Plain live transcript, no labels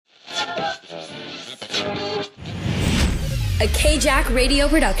a K-Jack radio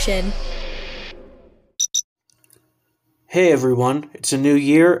production. Hey everyone, it's a new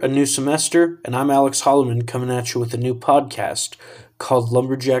year, a new semester, and I'm Alex Holloman coming at you with a new podcast called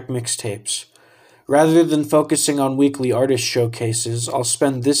Lumberjack Mixtapes. Rather than focusing on weekly artist showcases, I'll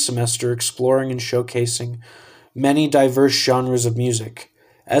spend this semester exploring and showcasing many diverse genres of music.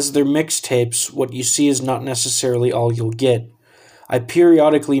 As they're mixtapes, what you see is not necessarily all you'll get. I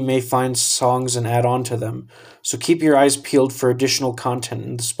periodically may find songs and add on to them, so keep your eyes peeled for additional content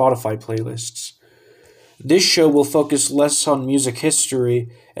in the Spotify playlists. This show will focus less on music history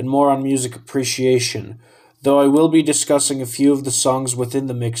and more on music appreciation, though I will be discussing a few of the songs within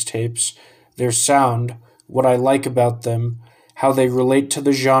the mixtapes, their sound, what I like about them, how they relate to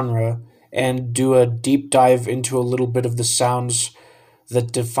the genre, and do a deep dive into a little bit of the sounds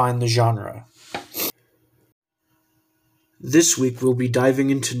that define the genre. This week we'll be diving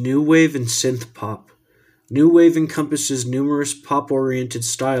into new wave and synth pop. New wave encompasses numerous pop-oriented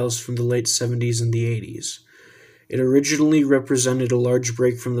styles from the late 70s and the 80s. It originally represented a large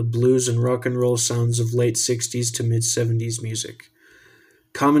break from the blues and rock and roll sounds of late 60s to mid-70s music.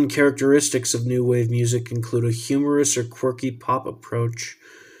 Common characteristics of new wave music include a humorous or quirky pop approach,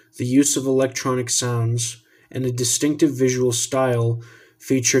 the use of electronic sounds, and a distinctive visual style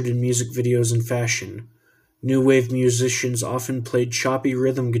featured in music videos and fashion. New wave musicians often played choppy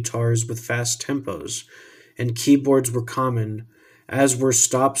rhythm guitars with fast tempos, and keyboards were common, as were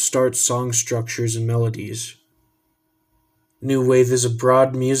stop-start song structures and melodies. New wave is a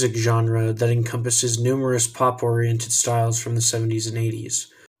broad music genre that encompasses numerous pop-oriented styles from the 70s and 80s.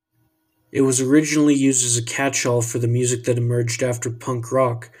 It was originally used as a catch-all for the music that emerged after punk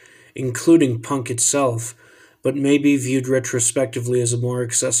rock, including punk itself, but may be viewed retrospectively as a more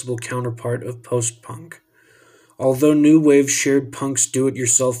accessible counterpart of post-punk. Although new wave shared punk's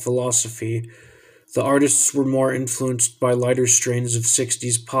do-it-yourself philosophy, the artists were more influenced by lighter strains of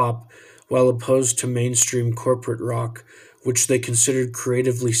 60s pop, while opposed to mainstream corporate rock, which they considered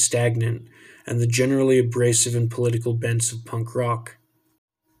creatively stagnant, and the generally abrasive and political bents of punk rock.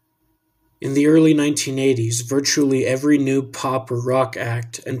 In the early 1980s, virtually every new pop or rock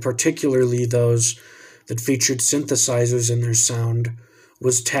act, and particularly those that featured synthesizers in their sound,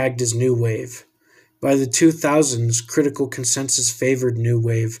 was tagged as new wave. By the 2000s, critical consensus favored new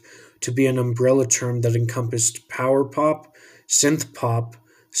wave to be an umbrella term that encompassed power pop, synth pop,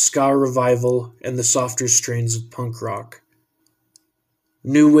 ska revival, and the softer strains of punk rock.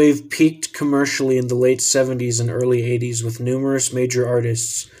 New wave peaked commercially in the late 70s and early 80s with numerous major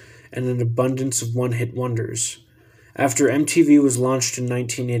artists and an abundance of one-hit wonders. After MTV was launched in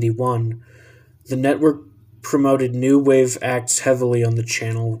 1981, the network promoted new wave acts heavily on the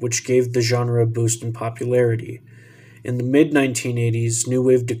channel, which gave the genre a boost in popularity. In the mid-1980s, new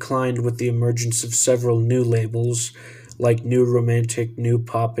wave declined with the emergence of several new labels, like New Romantic, New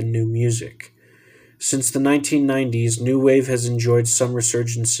Pop, and New Music. Since the 1990s, new wave has enjoyed some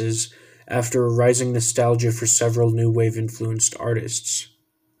resurgences after a rising nostalgia for several new wave-influenced artists.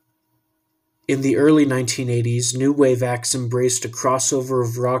 In the early 1980s, new wave acts embraced a crossover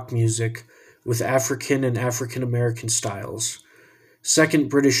of rock music with African and African American styles. Second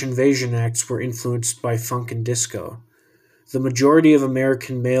British Invasion acts were influenced by funk and disco. The majority of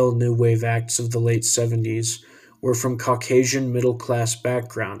American male new wave acts of the late 70s were from Caucasian middle-class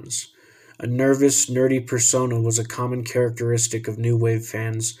backgrounds. A nervous, nerdy persona was a common characteristic of new wave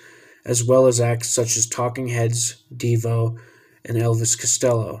fans, as well as acts such as Talking Heads, Devo, and Elvis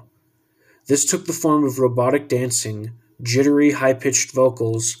Costello. This took the form of robotic dancing, jittery, high-pitched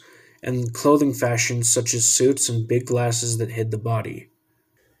vocals, and clothing fashions such as suits and big glasses that hid the body.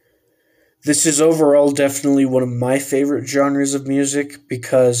 This is overall definitely one of my favorite genres of music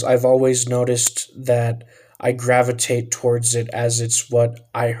because I've always noticed that I gravitate towards it as it's what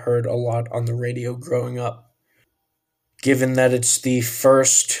I heard a lot on the radio growing up. Given that it's the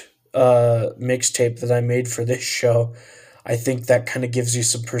first mixtape that I made for this show, I think that kind of gives you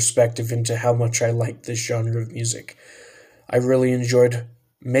some perspective into how much I like this genre of music. I really enjoyed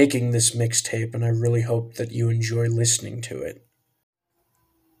making this mixtape, and I really hope that you enjoy listening to it.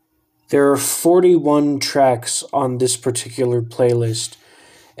 There are 41 tracks on this particular playlist,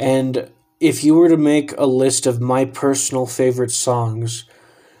 and if you were to make a list of my personal favorite songs,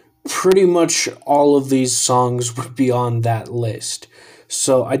 pretty much all of these songs would be on that list.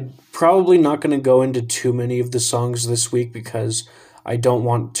 So I'm probably not going to go into too many of the songs this week because I don't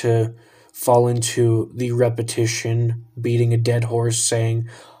want to fall into the repetition, beating a dead horse, saying,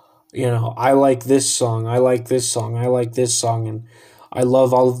 I like this song, I like this song, I like this song, and I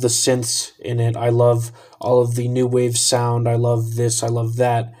love all of the synths in it, I love all of the new wave sound, I love this, I love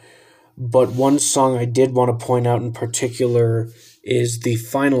that. But one song I did want to point out in particular is the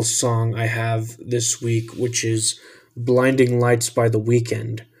final song I have this week, which is Blinding Lights by The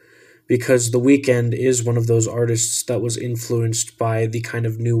Weeknd, because The Weeknd is one of those artists that was influenced by the kind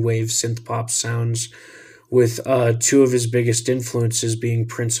of new wave synth pop sounds, with two of his biggest influences being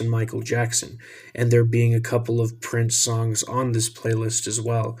Prince and Michael Jackson, and there being a couple of Prince songs on this playlist as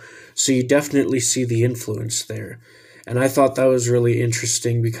well. So you definitely see the influence there. And I thought that was really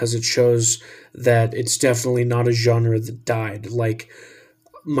interesting because it shows that it's definitely not a genre that died. Like,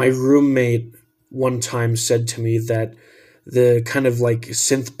 my roommate one time said to me that the kind of like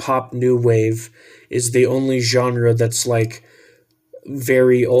synth pop new wave is the only genre that's like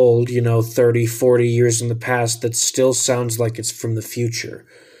very old, 30, 40 years in the past, that still sounds like it's from the future.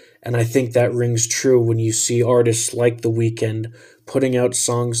 And I think that rings true when you see artists like The Weeknd putting out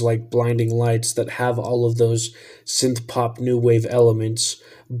songs like Blinding Lights that have all of those synth pop new wave elements,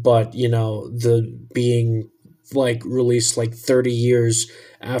 but, the being like released like 30 years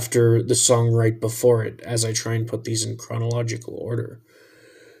after the song right before it, as I try and put these in chronological order.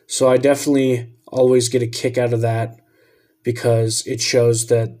 So I definitely always get a kick out of that, because it shows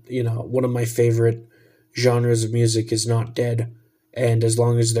that, one of my favorite genres of music is not dead. And as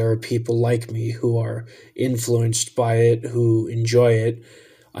long as there are people like me who are influenced by it, who enjoy it,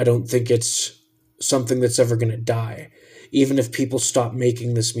 I don't think it's something that's ever going to die. Even if people stop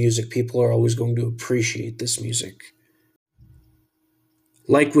making this music, people are always going to appreciate this music.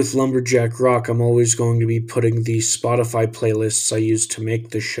 Like with Lumberjack Rock, I'm always going to be putting the Spotify playlists I use to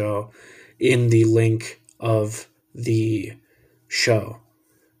make the show in the link of the show.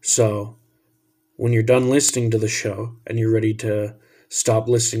 So when you're done listening to the show and you're ready to stop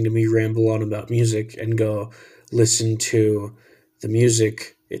listening to me ramble on about music and go listen to the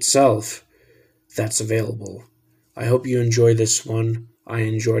music itself, that's available. I hope you enjoy this one. I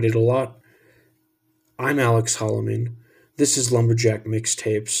enjoyed it a lot. I'm Alex Holloman. This is Lumberjack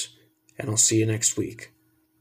Mixtapes, and I'll see you next week.